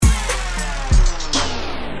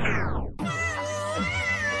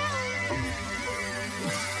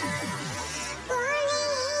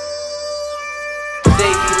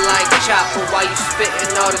chopper while you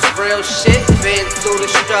spittin' all this real shit. Been through the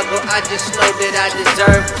struggle, I just know that I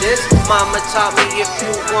deserve this. Mama taught me if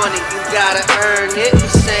you want it, you gotta earn it.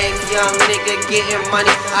 The same young nigga getting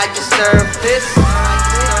money, I deserve this.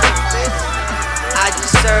 I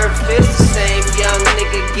deserve this. The same young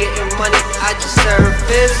nigga getting money, I deserve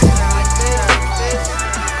this.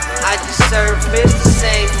 I deserve this. The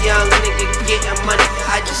same young nigga getting money,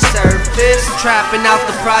 I deserve this. Trapping out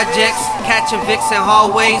the projects, catching Vicks in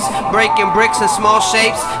hallways, breaking bricks in small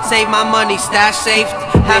shapes. Save my money, stash safe.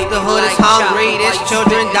 Half the hood is hungry, there's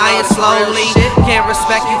children dying slowly. Can't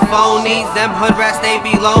respect you phonies, them hood rats they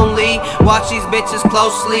be lonely. Watch these bitches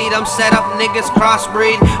closely, them set up niggas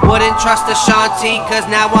crossbreed. Wouldn't trust Ashanti, cause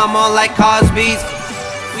now I'm on like Cosby's.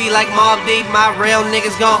 We like Mobb Deep, my real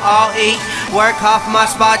niggas gon' all eat. Work hard for my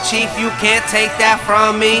spot, chief, you can't take that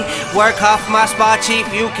from me. Work hard for my spot, chief,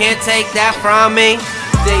 you can't take that from me.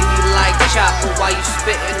 They be like chopper while you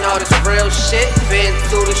spittin' all this real shit. Been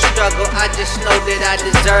through the struggle, I just know that I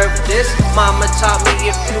deserve this. Mama taught me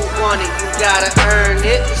if you want it, you gotta earn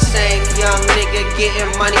it. The same young nigga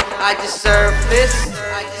getting money, I deserve this.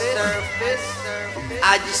 I deserve this.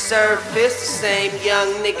 I deserve this. The same young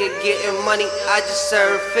nigga getting money, I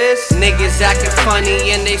deserve this. Niggas acting funny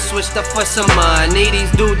and they switched up for some money. These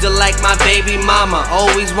dudes are like my baby mama,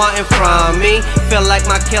 always wanting from me. Feel like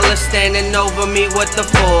my killer standing over me with the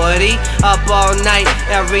 40. Up all night,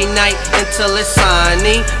 every night until it's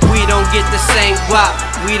sunny. We don't get the same guap,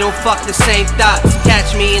 we don't fuck the same thoughts.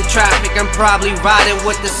 Catch me in traffic, I'm probably riding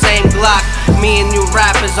with the same Glock. Me and you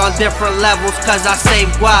rappers on different levels cause I save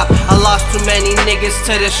guap. I lost too many niggas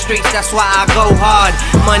to the streets, that's why I go hard.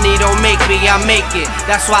 Money don't make me, I make it,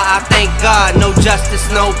 that's why I thank God. No justice,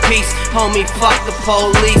 no peace, homie, fuck the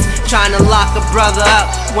police. Tryna lock a brother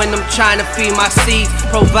up when I'm tryna feed my seeds.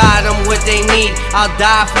 Provide them what they need, I'll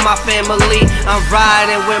die for my family. I'm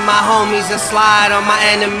riding with my homies and slide on my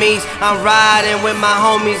enemies. I'm riding with my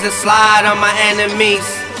homies and slide on my enemies.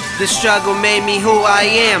 The struggle made me who I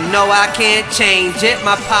am, no I can't change it.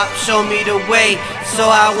 My pop showed me the way, so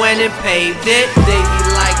I went and paved it. They be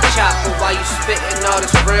like chopper while you spittin' all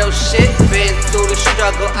this real shit. Been through the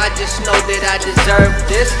struggle, I just know that I deserve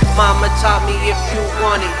this. Mama taught me if you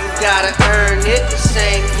want it, you gotta earn it. The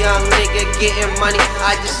same young nigga getting money,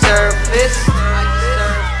 I deserve this.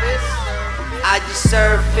 I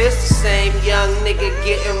deserve this. The same young nigga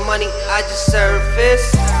getting money, I deserve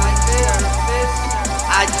this.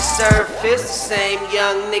 I deserve this. The same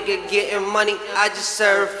young nigga getting money, I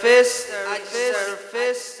deserve this. I deserve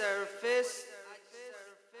this.